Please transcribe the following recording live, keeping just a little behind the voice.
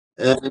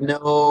Now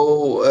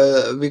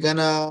we're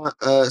gonna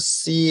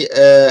see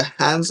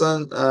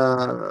hands-on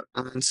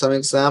and some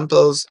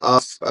examples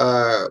of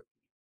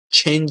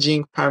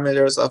changing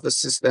parameters of a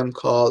system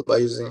call by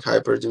using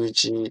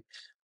HyperDbg.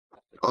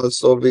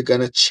 Also, we're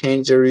gonna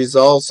change the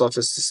results of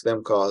a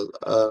system call.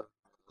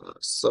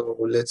 So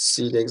let's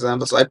see the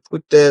examples. I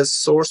put the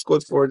source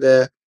code for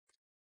the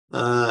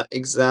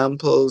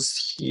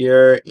examples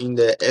here in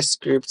the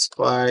scripts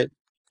file.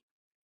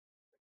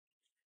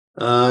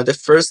 The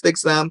first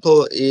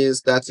example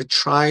is that we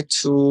try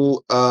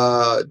to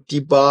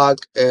debug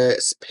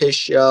a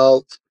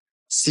special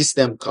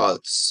system call.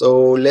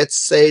 So let's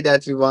say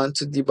that we want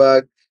to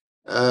debug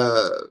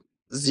uh,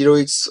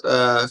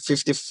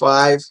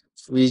 0x55,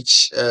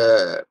 which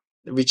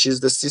is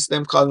the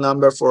system call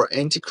number for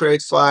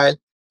anti-create file,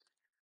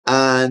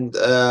 and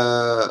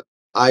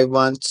I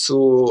want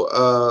to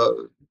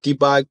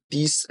debug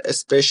this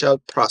special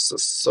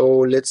process. So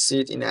let's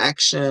see it in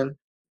action.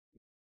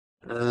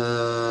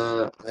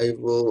 I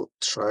will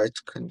try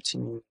to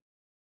continue.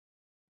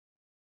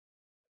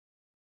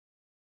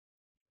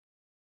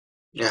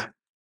 Yeah.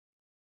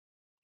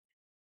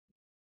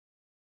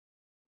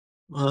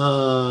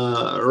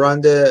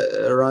 Run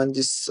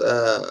this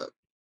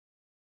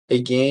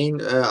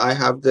again. I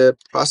have the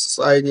process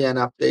ID and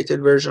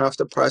updated version of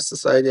the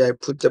process ID. I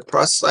put the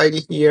process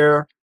ID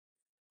here,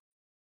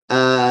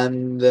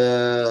 and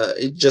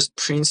it just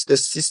prints the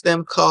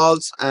system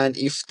calls. And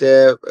if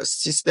the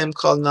system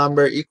call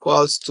number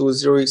equals to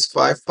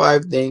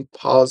 0x55, then it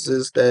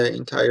pauses the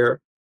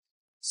entire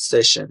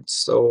session.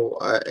 So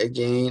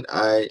again,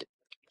 I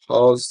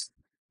pause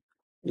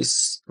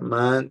this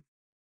command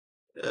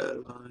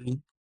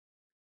line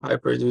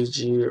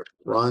HyperDbg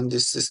run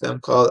this system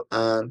call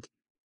and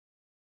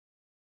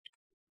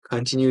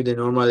continue the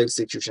normal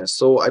execution.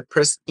 So I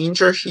press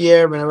enter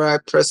here. Whenever I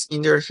press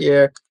enter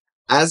here,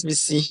 as we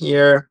see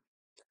here,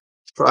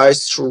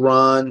 tries to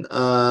run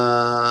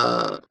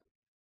uh,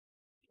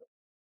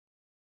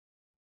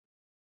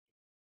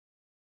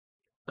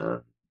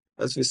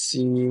 as we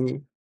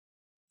see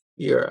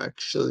here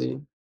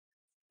actually.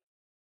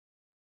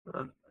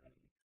 Uh,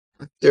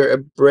 After a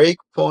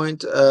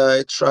breakpoint,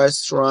 it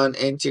tries to run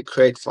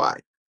anti-create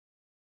file.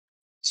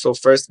 So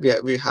first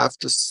we have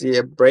to see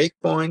a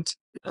breakpoint.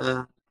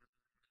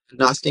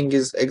 Nothing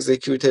is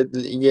executed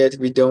yet.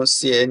 We don't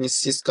see any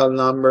syscall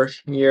number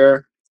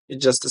here.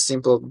 It's just a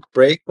simple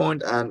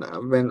breakpoint. And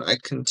when I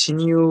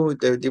continue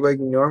the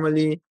debugging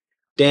normally,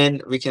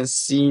 then we can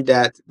see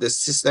that the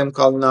system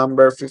call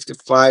number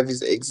 55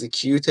 is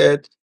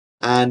executed.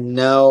 And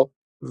now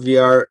we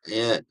are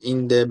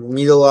in the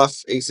middle of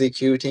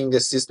executing the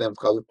system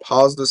call.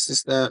 Pause the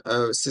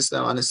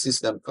system on a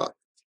system call.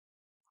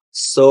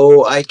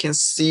 So I can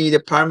see the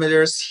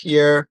parameters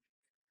here.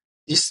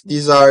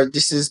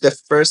 This is the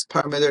first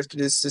parameter to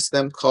this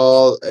system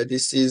call.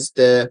 This is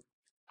the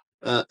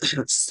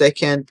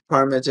second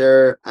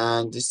parameter,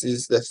 and this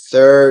is the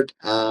third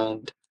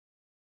and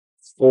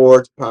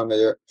fourth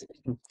parameter to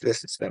the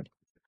system.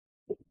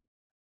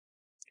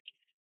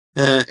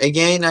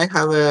 Again, I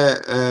have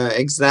a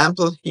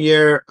example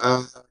here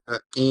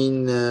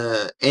in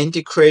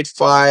anti-create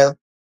file.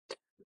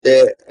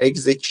 The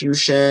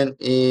execution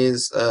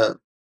is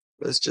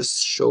let's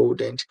just show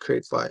the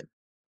anti-create file.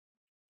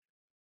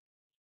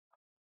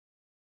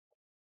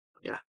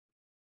 Yeah.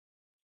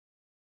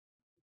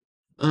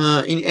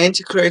 In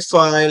anti-create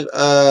file,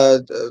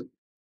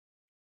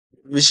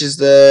 which is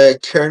the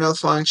kernel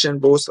function,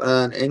 both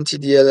an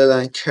ntdll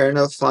and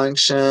kernel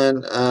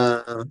function.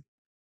 Um,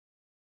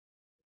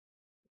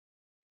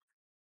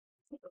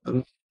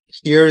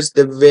 Here's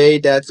the way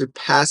that we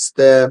pass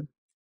the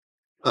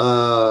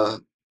uh,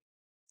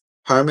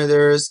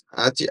 parameters.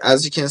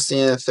 As you can see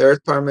in the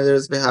third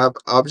parameters, we have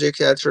object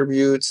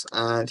attributes,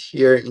 and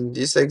here in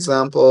this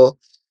example,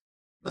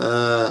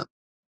 I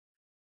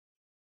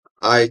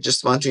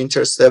just want to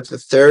intercept the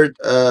third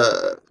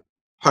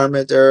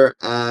parameter,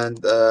 and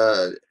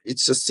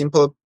it's a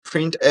simple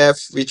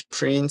printf which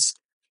prints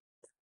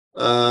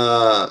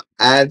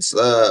adds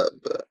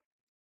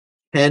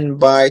 10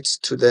 bytes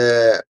to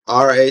the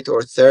R8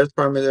 or third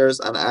parameters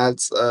and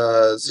adds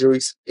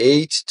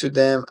 0x8 to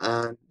them,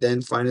 and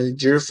then finally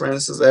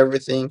dereferences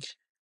everything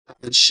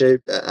and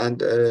shape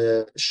and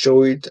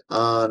show it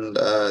on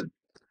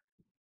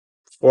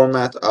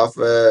format of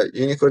a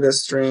Unicode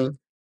string.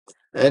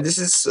 And this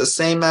is the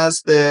same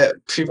as the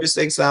previous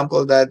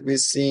example that we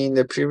see in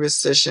the previous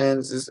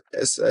sessions.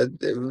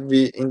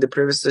 We in the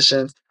previous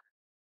sessions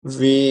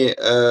we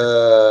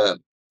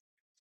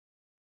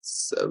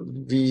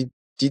we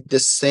did the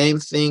same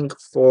thing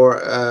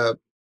for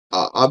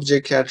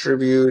object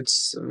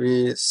attributes.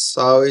 We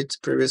saw it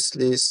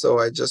previously, so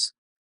I just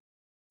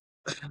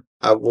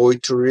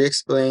avoid to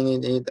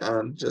re-explaining it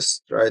and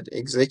just try to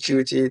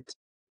execute it.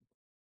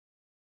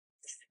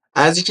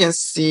 As you can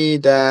see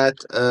that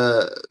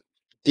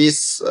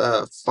this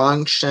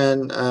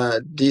function,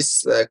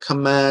 this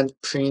command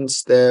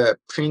prints the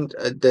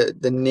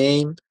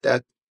name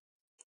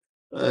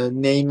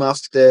of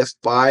the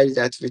file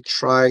that we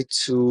try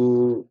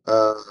to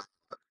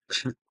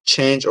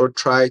change or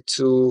try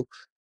to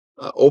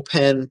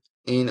open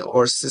in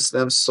our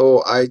system.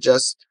 So I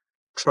just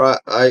try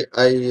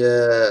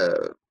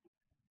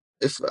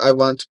if I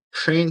want to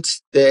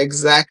print the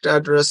exact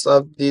address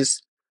of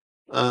this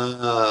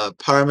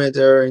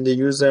parameter in the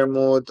user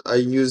mode, I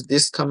use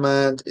this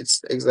command.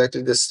 It's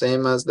exactly the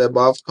same as the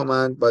above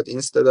command, but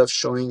instead of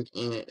showing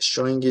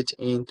it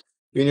in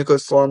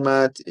Unicode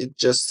format, it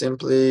just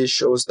simply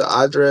shows the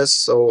address.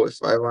 So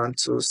if I want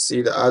to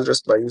see the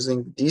address by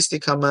using dist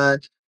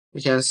command,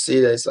 you can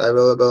see that it's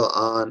available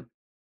on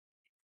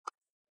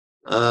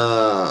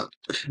uh,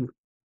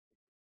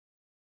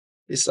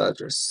 this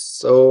address.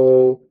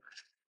 So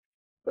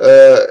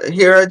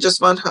here I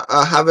just want to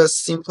have a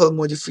simple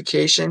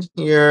modification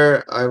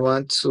here. I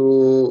want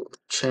to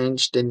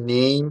change the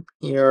name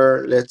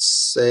here. Let's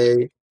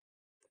say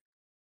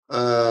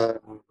uh,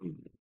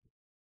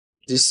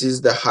 this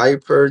is the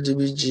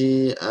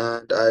HyperDbg,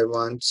 and I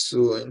want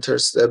to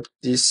intercept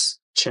this,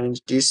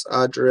 change this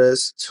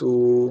address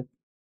to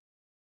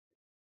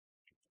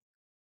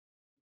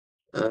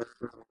uh,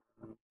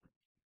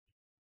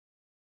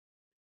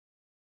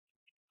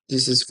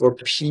 this is for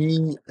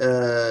P,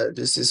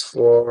 this is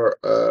for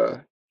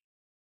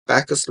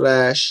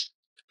backslash,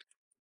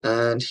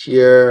 and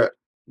here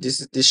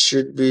this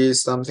should be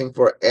something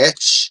for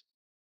H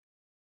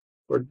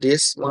for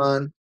this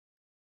one,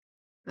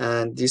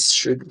 and this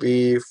should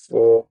be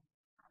for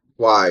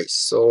Y.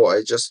 So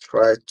I just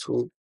try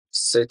to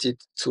set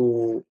it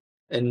to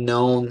a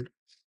known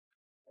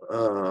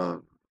uh,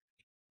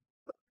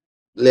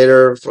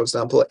 letter, for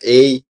example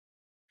a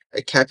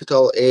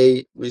capital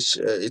A, which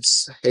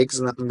its hex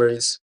number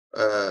is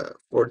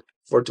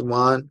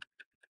 41,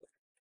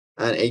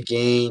 and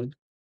again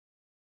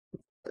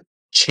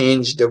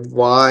change the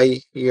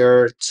Y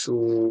here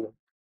to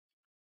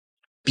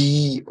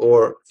B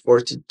or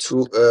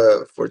 42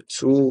 for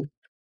 2,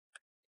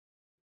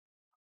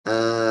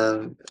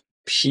 and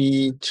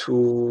P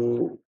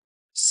to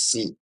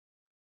C.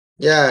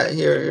 Yeah,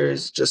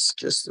 here's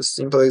just a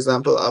simple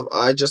example of,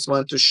 I just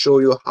want to show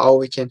you how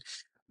we can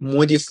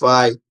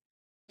modify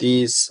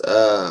these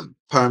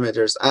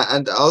parameters.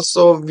 And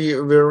also we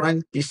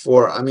ran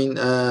before, I mean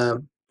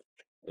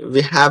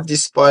we have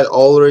this file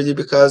already,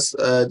 because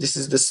this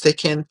is the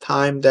second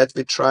time that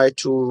we try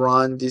to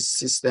run this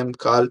system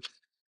call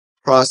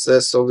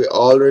process. So we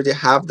already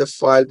have the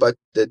file, but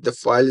the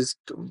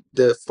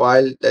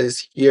file that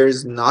is here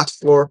is not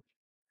for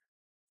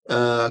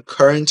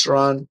current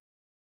run.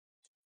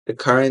 The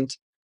current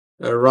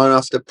run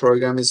of the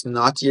program is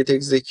not yet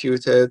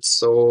executed,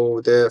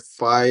 so the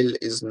file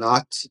is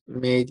not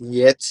made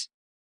yet.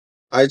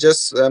 I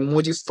just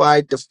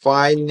modified the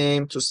file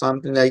name to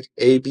something like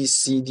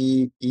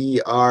abcderdbg,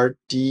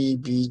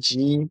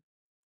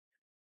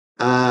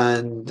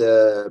 and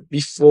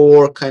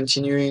before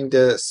continuing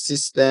the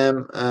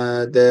system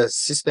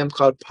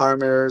call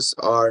parameters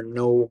are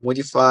now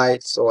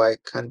modified, so I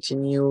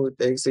continue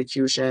the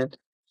execution.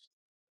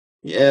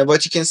 Yeah,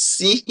 what you can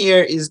see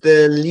here is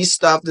the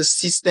list of the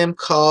system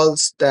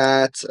calls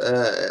that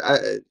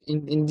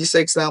in this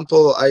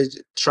example I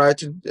try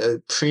to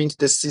print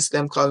the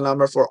system call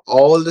number for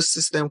all the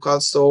system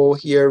calls. So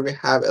here we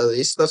have a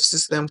list of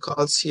system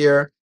calls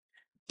here.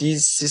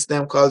 These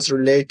system calls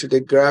relate to the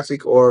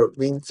graphic or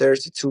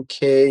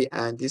Win32K,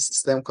 and these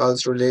system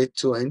calls relate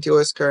to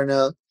NTOS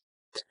kernel.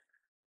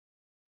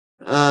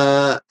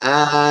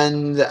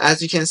 And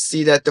as you can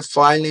see that the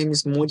file name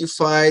is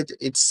modified.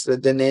 It's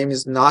the name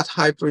is not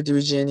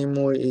HyperDbg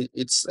anymore.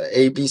 It's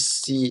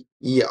abcerdbg,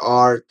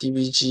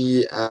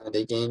 and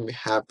again we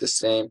have the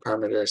same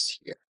parameters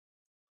here.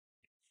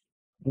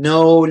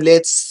 Now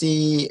let's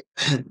see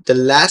the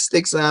last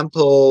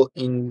example.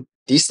 In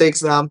this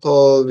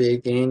example, we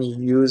again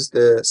use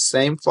the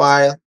same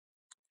file.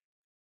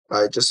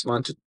 I just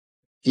want to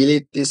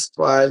delete these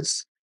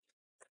files,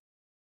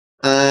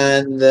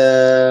 and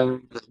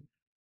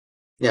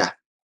yeah.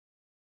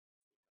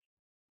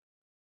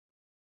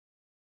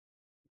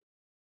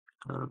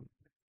 Um,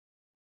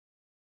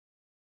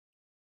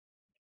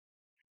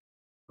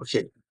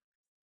 okay.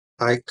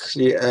 I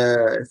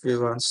clear if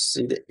you want to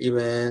see the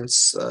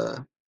events,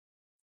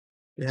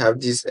 we have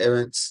these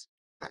events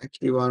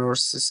active on our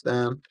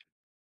system,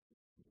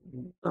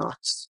 not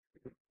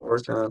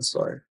important,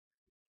 so I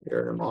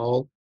clear them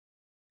all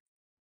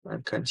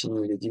and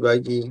continue the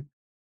debugging.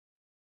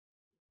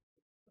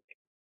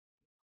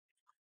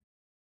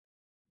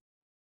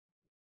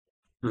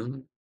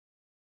 Mhm.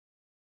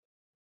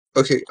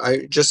 Okay,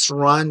 I just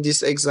run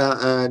this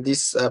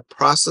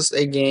process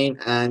again,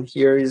 and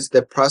here is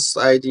the process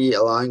ID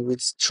along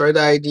with thread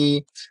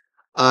ID.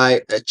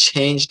 I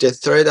change the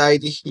thread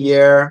ID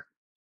here.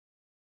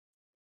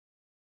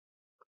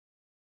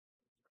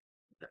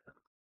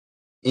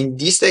 In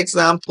this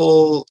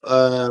example,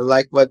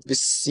 like what we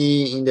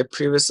see in the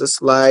previous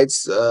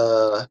slides,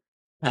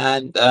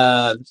 and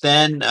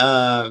then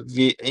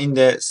we in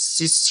the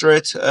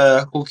systhread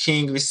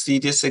hooking, we see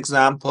this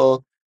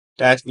example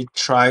that we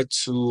try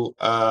to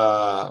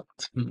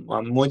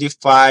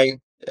modify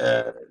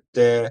uh,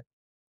 the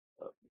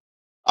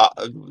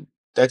uh,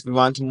 that we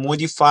want to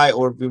modify,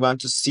 or we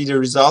want to see the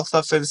result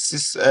of a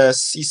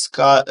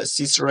sysret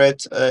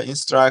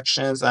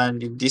instructions.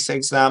 And in this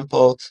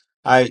example,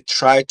 I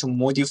try to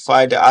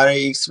modify the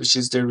arrayx, which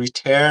is the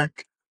return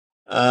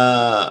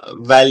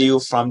value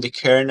from the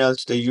kernel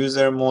to the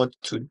user mode,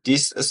 to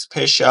this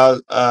special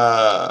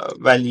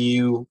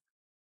value.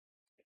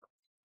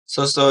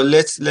 So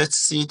let's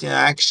see it in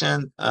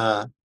action.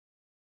 I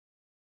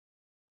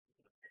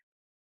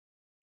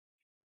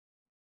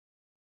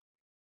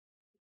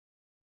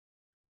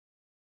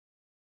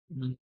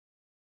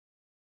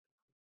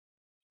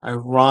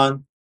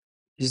run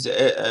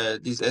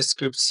these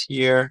scripts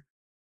here.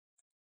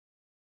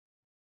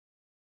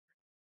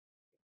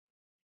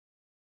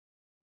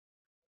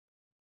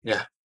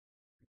 Yeah,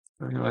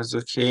 it was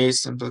okay.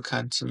 Simple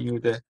continue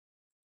the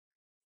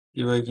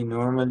debugging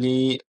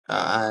normally,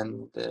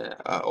 and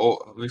oh,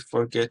 we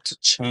forget to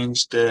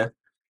change the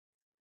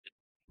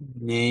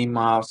name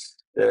of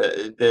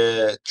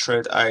the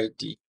thread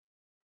ID.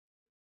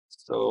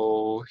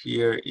 So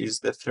here is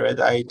the thread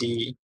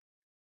ID.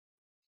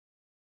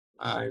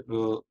 I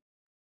will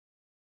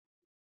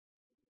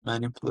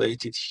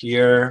manipulate it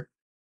here.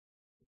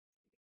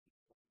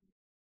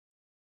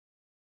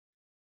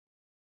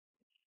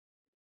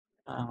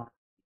 Uh,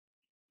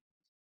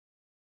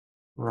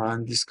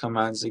 Run these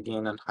commands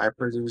again on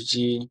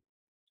HyperDbg.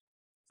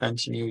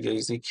 Continue the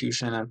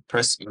execution and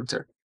press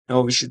enter.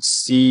 Now we should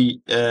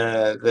see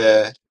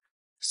the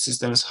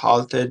system is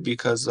halted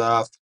because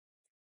of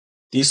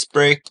this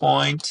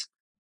breakpoint,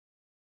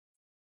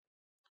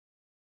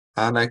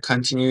 and I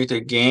continue it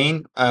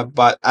again.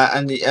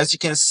 And as you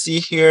can see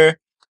here,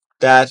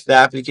 that the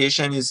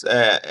application is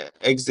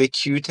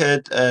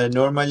executed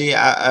normally,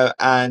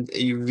 and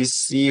we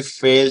see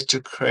failed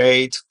to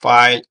create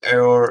file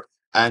error,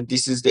 and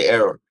this is the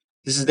error.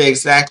 This is the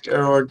exact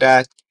error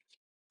that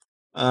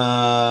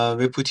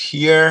we put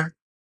here.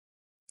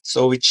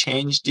 So we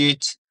changed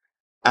it,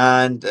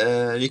 and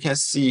you can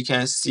see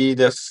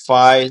the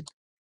file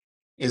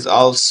is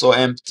also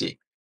empty.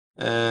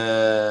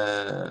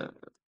 The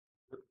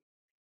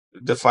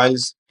file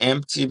is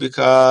empty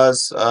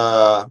because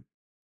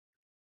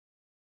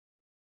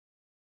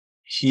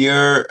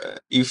here,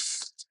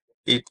 if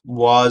it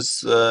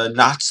was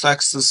not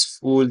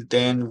successful,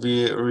 then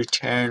we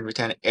return with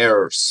an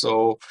error.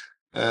 So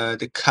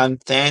the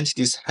content,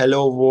 this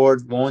hello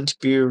world, won't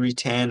be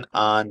written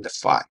on the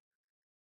file.